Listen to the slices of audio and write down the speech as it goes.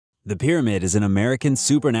The Pyramid is an American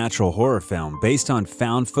supernatural horror film based on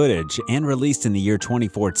found footage and released in the year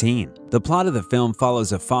 2014. The plot of the film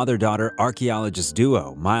follows a father-daughter archaeologist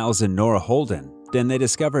duo, Miles and Nora Holden. Then they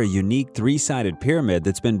discover a unique three-sided pyramid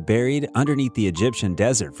that's been buried underneath the Egyptian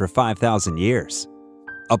desert for 5,000 years.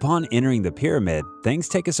 Upon entering the pyramid, things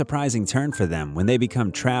take a surprising turn for them when they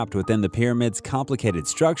become trapped within the pyramid's complicated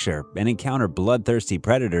structure and encounter bloodthirsty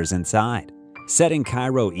predators inside. Set in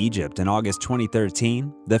Cairo, Egypt in August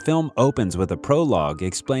 2013, the film opens with a prologue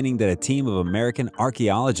explaining that a team of American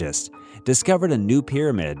archaeologists discovered a new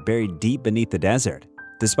pyramid buried deep beneath the desert.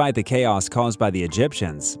 Despite the chaos caused by the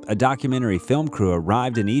Egyptians, a documentary film crew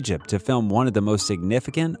arrived in Egypt to film one of the most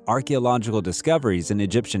significant archaeological discoveries in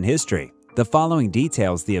Egyptian history. The following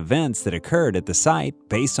details the events that occurred at the site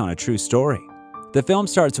based on a true story. The film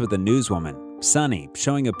starts with a newswoman, Sunny,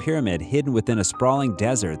 showing a pyramid hidden within a sprawling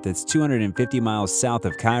desert that's 250 miles south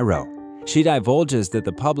of Cairo. She divulges that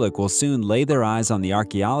the public will soon lay their eyes on the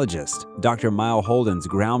archaeologist, Dr. Miles Holden's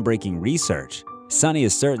groundbreaking research. Sunny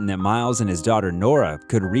is certain that Miles and his daughter Nora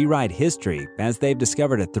could rewrite history as they've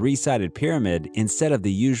discovered a three-sided pyramid instead of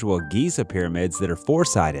the usual Giza pyramids that are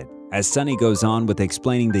four-sided. As Sunny goes on with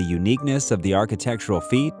explaining the uniqueness of the architectural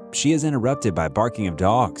feat, she is interrupted by barking of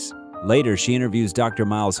dogs. Later, she interviews Dr.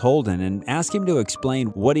 Miles Holden and asks him to explain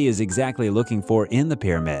what he is exactly looking for in the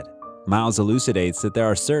pyramid. Miles elucidates that there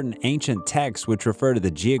are certain ancient texts which refer to the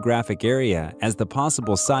geographic area as the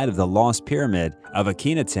possible site of the lost pyramid of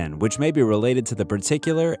Akhenaten, which may be related to the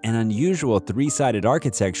particular and unusual three-sided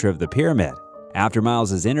architecture of the pyramid. After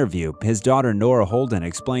Miles' interview, his daughter Nora Holden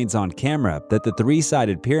explains on camera that the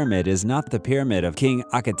three-sided pyramid is not the pyramid of King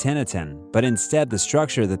Akhenaten, but instead the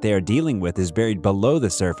structure that they are dealing with is buried below the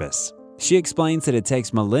surface. She explains that it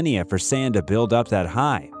takes millennia for sand to build up that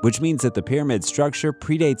high, which means that the pyramid structure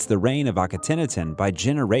predates the reign of Akhenaten by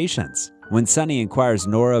generations. When Sunny inquires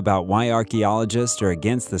Nora about why archaeologists are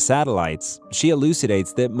against the satellites, she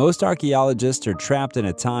elucidates that most archaeologists are trapped in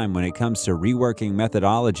a time when it comes to reworking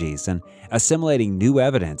methodologies and assimilating new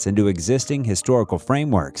evidence into existing historical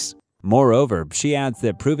frameworks. Moreover, she adds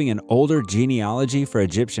that proving an older genealogy for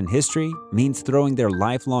Egyptian history means throwing their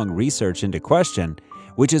lifelong research into question,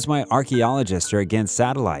 which is why archaeologists are against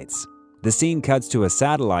satellites. The scene cuts to a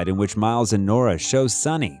satellite in which Miles and Nora show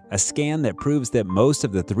Sunny a scan that proves that most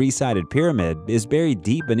of the three-sided pyramid is buried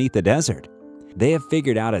deep beneath the desert. They have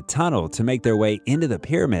figured out a tunnel to make their way into the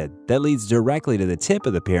pyramid that leads directly to the tip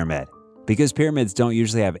of the pyramid. Because pyramids don't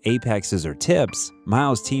usually have apexes or tips,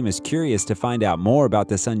 Miles' team is curious to find out more about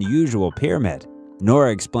this unusual pyramid.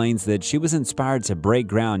 Nora explains that she was inspired to break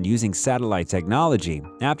ground using satellite technology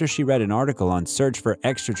after she read an article on search for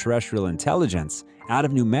extraterrestrial intelligence out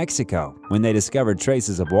of New Mexico when they discovered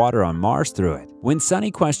traces of water on Mars through it. When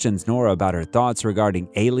Sunny questions Nora about her thoughts regarding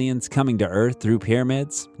aliens coming to Earth through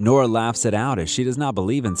pyramids, Nora laughs it out as she does not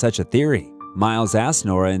believe in such a theory. Miles asks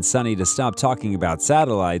Nora and Sunny to stop talking about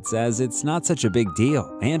satellites as it's not such a big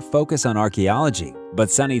deal and focus on archaeology.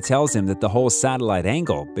 But Sunny tells him that the whole satellite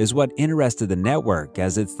angle is what interested the network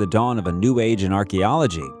as it's the dawn of a new age in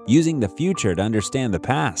archaeology, using the future to understand the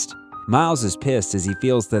past. Miles is pissed as he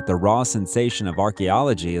feels that the raw sensation of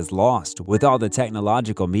archaeology is lost with all the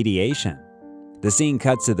technological mediation. The scene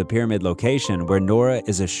cuts to the pyramid location where Nora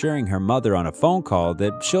is assuring her mother on a phone call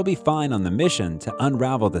that she'll be fine on the mission to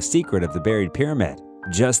unravel the secret of the buried pyramid.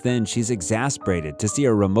 Just then, she's exasperated to see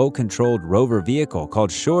a remote-controlled rover vehicle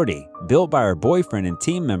called Shorty, built by her boyfriend and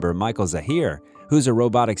team member Michael Zahir, who's a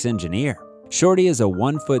robotics engineer. Shorty is a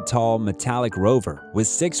 1-foot-tall metallic rover with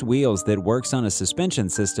 6 wheels that works on a suspension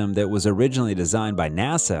system that was originally designed by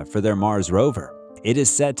NASA for their Mars rover. It is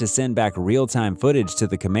set to send back real-time footage to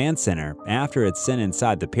the command center after it's sent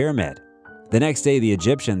inside the pyramid. The next day, the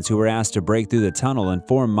Egyptians who were asked to break through the tunnel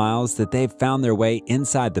inform Miles that they've found their way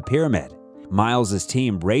inside the pyramid. Miles'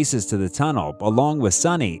 team races to the tunnel along with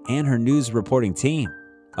Sunny and her news reporting team.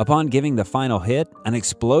 Upon giving the final hit, an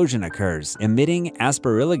explosion occurs, emitting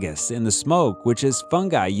aspergillosis in the smoke, which is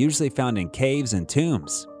fungi usually found in caves and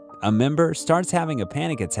tombs. A member starts having a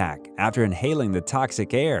panic attack after inhaling the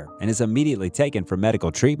toxic air and is immediately taken for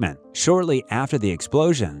medical treatment. Shortly after the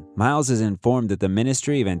explosion, Miles is informed that the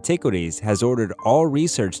Ministry of Antiquities has ordered all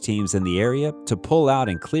research teams in the area to pull out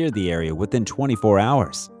and clear the area within 24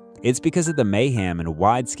 hours. It's because of the mayhem and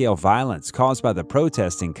wide-scale violence caused by the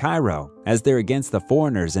protests in Cairo, as they're against the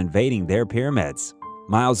foreigners invading their pyramids.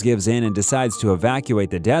 Miles gives in and decides to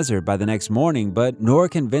evacuate the desert by the next morning, but Nora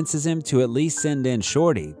convinces him to at least send in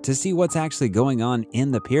Shorty to see what's actually going on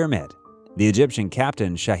in the pyramid. The Egyptian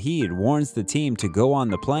captain Shahid warns the team to go on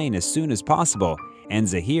the plane as soon as possible, and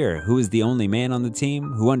Zahir, who is the only man on the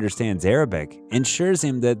team who understands Arabic, ensures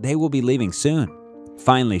him that they will be leaving soon.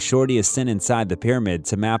 Finally, Shorty is sent inside the pyramid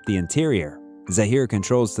to map the interior. Zahir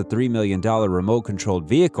controls the $3 million remote-controlled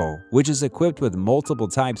vehicle, which is equipped with multiple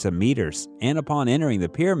types of meters, and upon entering the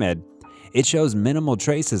pyramid, it shows minimal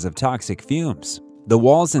traces of toxic fumes. The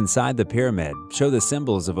walls inside the pyramid show the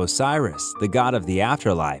symbols of Osiris, the god of the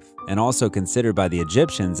afterlife, and also considered by the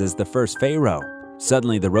Egyptians as the first pharaoh.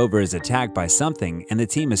 Suddenly, the rover is attacked by something, and the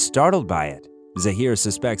team is startled by it. Zahir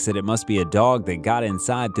suspects that it must be a dog that got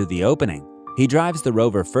inside through the opening. He drives the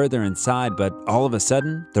rover further inside, but all of a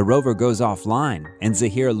sudden, the rover goes offline, and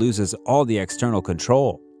Zahir loses all the external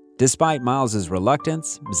control. Despite Miles'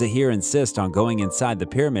 reluctance, Zahir insists on going inside the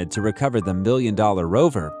pyramid to recover the $1 million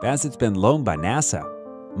rover, as it's been loaned by NASA.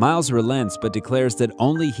 Miles relents but declares that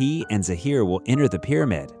only he and Zahir will enter the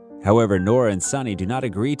pyramid. However, Nora and Sunny do not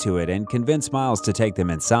agree to it and convince Miles to take them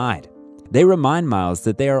inside. They remind Miles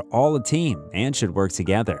that they are all a team and should work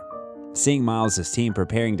together. Seeing Miles' team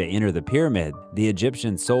preparing to enter the pyramid, the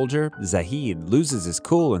Egyptian soldier, Zahid, loses his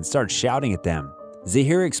cool and starts shouting at them.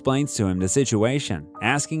 Zahir explains to him the situation,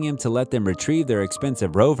 asking him to let them retrieve their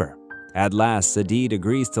expensive rover. At last, Zahid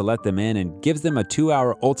agrees to let them in and gives them a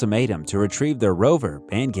 2-hour ultimatum to retrieve their rover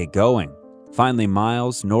and get going. Finally,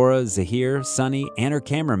 Miles, Nora, Zahir, Sunny, and her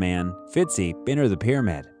cameraman, Fitzy, enter the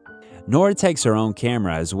pyramid. Nora takes her own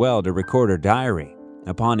camera as well to record her diary.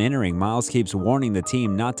 Upon entering, Miles keeps warning the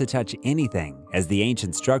team not to touch anything, as the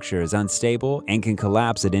ancient structure is unstable and can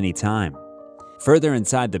collapse at any time. Further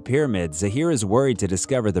inside the pyramid, Zahir is worried to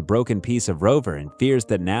discover the broken piece of rover and fears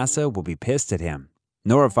that NASA will be pissed at him.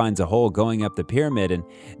 Nora finds a hole going up the pyramid and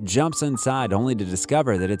jumps inside only to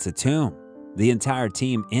discover that it's a tomb. The entire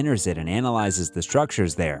team enters it and analyzes the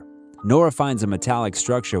structures there. Nora finds a metallic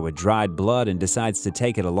structure with dried blood and decides to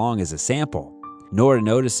take it along as a sample. Nora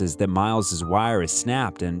notices that Miles' wire is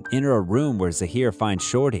snapped and enter a room where Zahir finds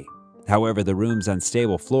Shorty. However, the room's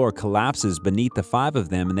unstable floor collapses beneath the 5 of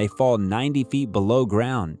them and they fall 90 feet below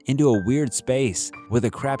ground into a weird space with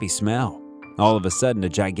a crappy smell. All of a sudden, a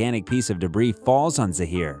gigantic piece of debris falls on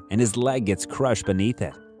Zahir and his leg gets crushed beneath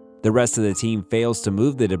it. The rest of the team fails to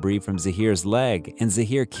move the debris from Zahir's leg, and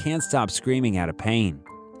Zahir can't stop screaming out of pain.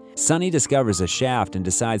 Sunny discovers a shaft and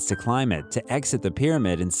decides to climb it to exit the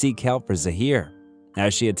pyramid and seek help for Zahir.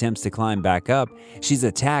 As she attempts to climb back up, she's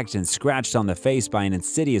attacked and scratched on the face by an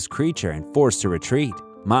insidious creature and forced to retreat.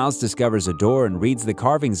 Miles discovers a door and reads the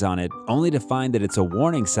carvings on it, only to find that it's a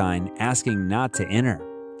warning sign asking not to enter.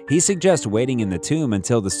 He suggests waiting in the tomb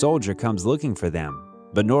until the soldier comes looking for them.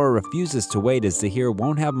 But Nora refuses to wait as Zahir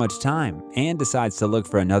won't have much time and decides to look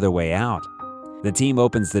for another way out. The team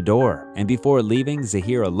opens the door, and before leaving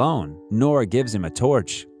Zahir alone, Nora gives him a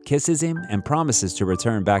torch, kisses him, and promises to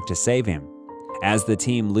return back to save him. As the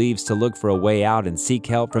team leaves to look for a way out and seek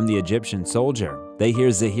help from the Egyptian soldier, they hear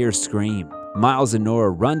Zahir scream. Miles and Nora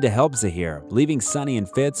run to help Zahir, leaving Sunny and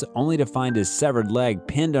Fitz only to find his severed leg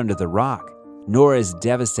pinned under the rock. Nora is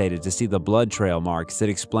devastated to see the blood trail marks that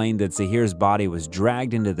explain that Zahir's body was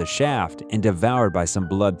dragged into the shaft and devoured by some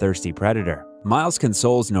bloodthirsty predator. Miles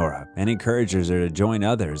consoles Nora and encourages her to join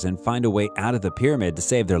others and find a way out of the pyramid to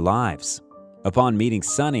save their lives. Upon meeting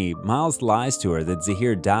Sunny, Miles lies to her that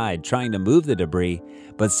Zahir died trying to move the debris,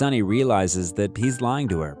 but Sunny realizes that he's lying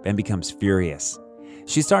to her and becomes furious.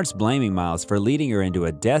 She starts blaming Miles for leading her into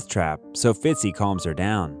a death trap, so Fitzy calms her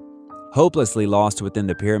down. Hopelessly lost within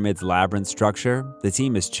the pyramid's labyrinth structure, the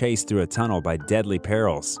team is chased through a tunnel by deadly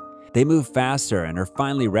perils. They move faster and are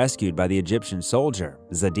finally rescued by the Egyptian soldier,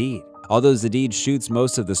 Zadid. Although Zadid shoots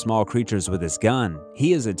most of the small creatures with his gun,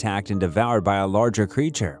 he is attacked and devoured by a larger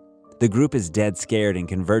creature. The group is dead scared and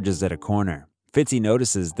converges at a corner. Fitzy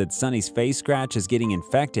notices that Sunny's face scratch is getting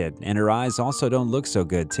infected and her eyes also don't look so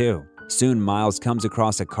good too. Soon, Miles comes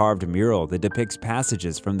across a carved mural that depicts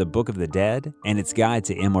passages from the Book of the Dead and its guide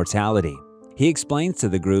to immortality. He explains to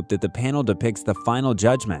the group that the panel depicts the final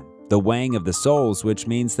judgment, the weighing of the souls, which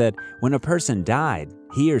means that when a person died,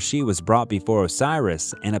 he or she was brought before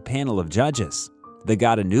Osiris and a panel of judges. The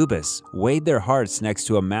god Anubis weighed their hearts next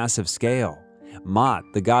to a massive scale. Mot,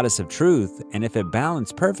 the goddess of truth, and if it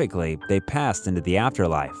balanced perfectly, they passed into the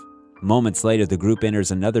afterlife. Moments later, the group enters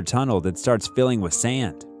another tunnel that starts filling with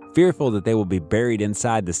sand. Fearful that they will be buried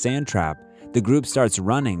inside the sand trap, the group starts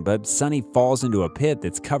running, but Sunny falls into a pit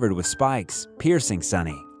that's covered with spikes, piercing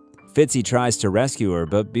Sunny. Fitzy tries to rescue her,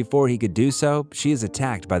 but before he could do so, she is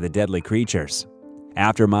attacked by the deadly creatures.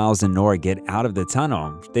 After Miles and Nora get out of the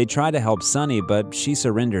tunnel, they try to help Sunny, but she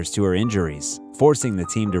surrenders to her injuries, forcing the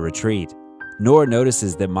team to retreat. Nora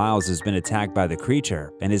notices that Miles has been attacked by the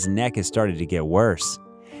creature and his neck has started to get worse.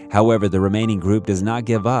 However, the remaining group does not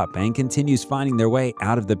give up and continues finding their way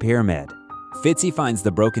out of the pyramid. Fitzy finds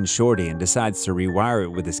the broken shorty and decides to rewire it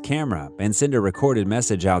with his camera and send a recorded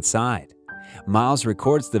message outside. Miles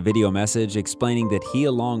records the video message explaining that he,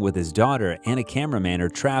 along with his daughter and a cameraman, are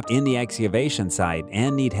trapped in the excavation site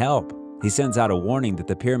and need help. He sends out a warning that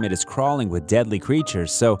the pyramid is crawling with deadly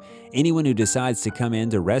creatures, so anyone who decides to come in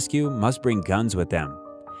to rescue must bring guns with them.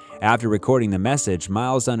 After recording the message,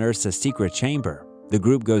 Miles unearths a secret chamber. The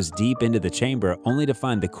group goes deep into the chamber only to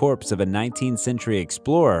find the corpse of a 19th century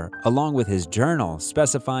explorer along with his journal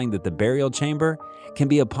specifying that the burial chamber can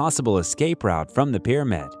be a possible escape route from the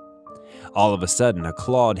pyramid. All of a sudden, a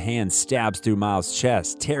clawed hand stabs through Miles'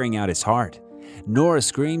 chest, tearing out his heart. Nora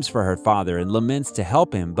screams for her father and laments to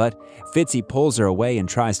help him, but Fitzy pulls her away and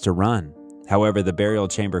tries to run. However, the burial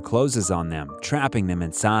chamber closes on them, trapping them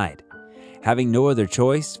inside. Having no other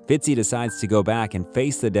choice, Fitzy decides to go back and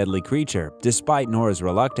face the deadly creature, despite Nora's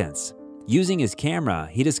reluctance. Using his camera,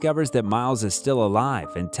 he discovers that Miles is still alive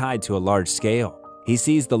and tied to a large scale. He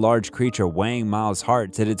sees the large creature weighing Miles'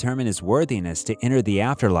 heart to determine his worthiness to enter the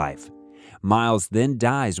afterlife. Miles then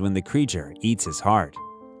dies when the creature eats his heart.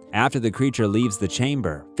 After the creature leaves the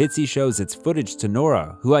chamber, Fitzy shows its footage to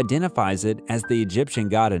Nora, who identifies it as the Egyptian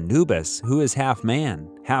god Anubis, who is half man,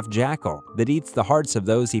 half jackal, that eats the hearts of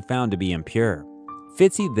those he found to be impure.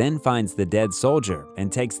 Fitzy then finds the dead soldier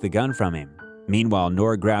and takes the gun from him. Meanwhile,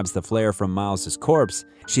 Nora grabs the flare from Miles' corpse.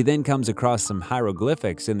 She then comes across some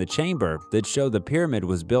hieroglyphics in the chamber that show the pyramid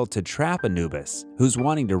was built to trap Anubis, who's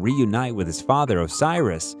wanting to reunite with his father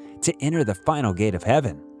Osiris to enter the final gate of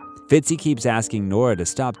heaven. Fitzy keeps asking Nora to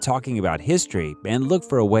stop talking about history and look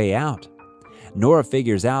for a way out. Nora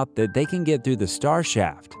figures out that they can get through the star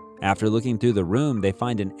shaft. After looking through the room, they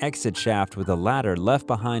find an exit shaft with a ladder left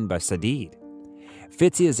behind by Sadid.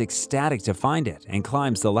 Fitzy is ecstatic to find it and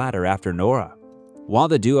climbs the ladder after Nora. While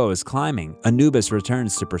the duo is climbing, Anubis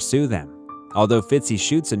returns to pursue them. Although Fitzy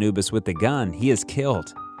shoots Anubis with the gun, he is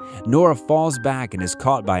killed. Nora falls back and is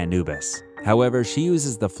caught by Anubis. However, she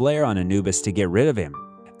uses the flare on Anubis to get rid of him.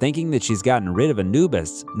 Thinking that she's gotten rid of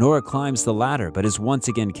Anubis, Nora climbs the ladder but is once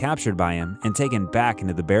again captured by him and taken back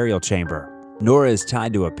into the burial chamber. Nora is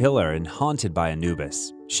tied to a pillar and haunted by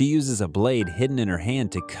Anubis. She uses a blade hidden in her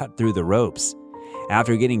hand to cut through the ropes.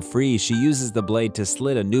 After getting free, she uses the blade to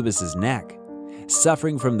slit Anubis' neck.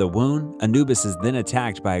 Suffering from the wound, Anubis is then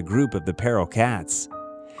attacked by a group of the Peril Cats.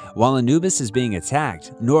 While Anubis is being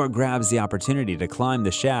attacked, Nora grabs the opportunity to climb the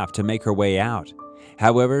shaft to make her way out.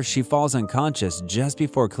 However, she falls unconscious just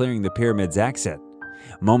before clearing the pyramid's exit.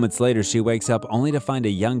 Moments later, she wakes up only to find a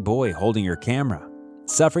young boy holding her camera.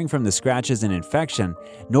 Suffering from the scratches and infection,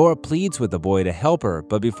 Nora pleads with the boy to help her,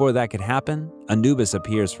 but before that could happen, Anubis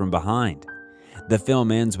appears from behind. The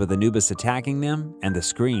film ends with Anubis attacking them, and the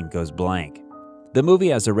screen goes blank. The movie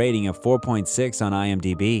has a rating of 4.6 on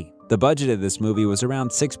IMDb. The budget of this movie was around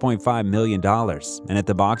 $6.5 million, and at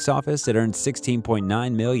the box office, it earned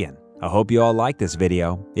 $16.9 million. I hope you all like this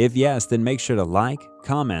video. If yes, then make sure to like,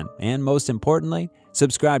 comment, and most importantly,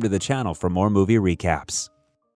 subscribe to the channel for more movie recaps.